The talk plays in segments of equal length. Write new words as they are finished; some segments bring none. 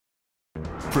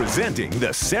Presenting the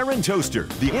Seren Toaster,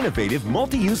 the innovative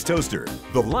multi-use toaster.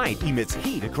 The light emits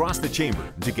heat across the chamber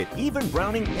to get even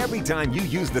browning every time you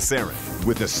use the Seren.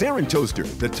 With the Seren Toaster,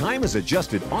 the time is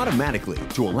adjusted automatically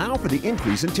to allow for the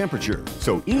increase in temperature,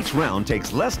 so each round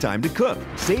takes less time to cook,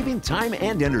 saving time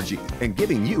and energy, and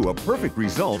giving you a perfect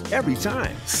result every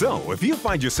time. So, if you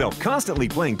find yourself constantly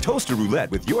playing toaster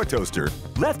roulette with your toaster,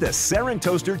 let the Seren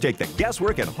Toaster take the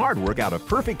guesswork and hard work out of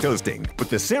perfect toasting. But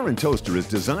the Seren Toaster is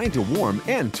designed to warm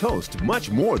and toast much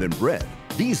more than bread.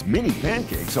 These mini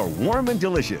pancakes are warm and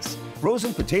delicious.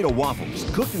 Frozen potato waffles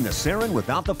cooked in the Seren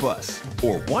without the fuss.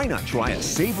 Or why not try a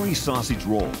savory sausage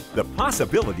roll? The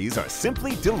possibilities are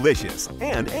simply delicious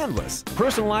and endless.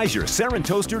 Personalize your Seren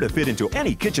Toaster to fit into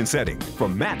any kitchen setting,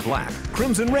 from matte black,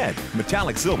 crimson red,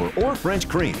 metallic silver, or French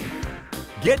cream.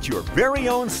 Get your very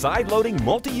own side-loading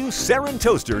multi-use Seren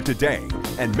Toaster today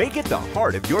and make it the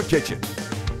heart of your kitchen.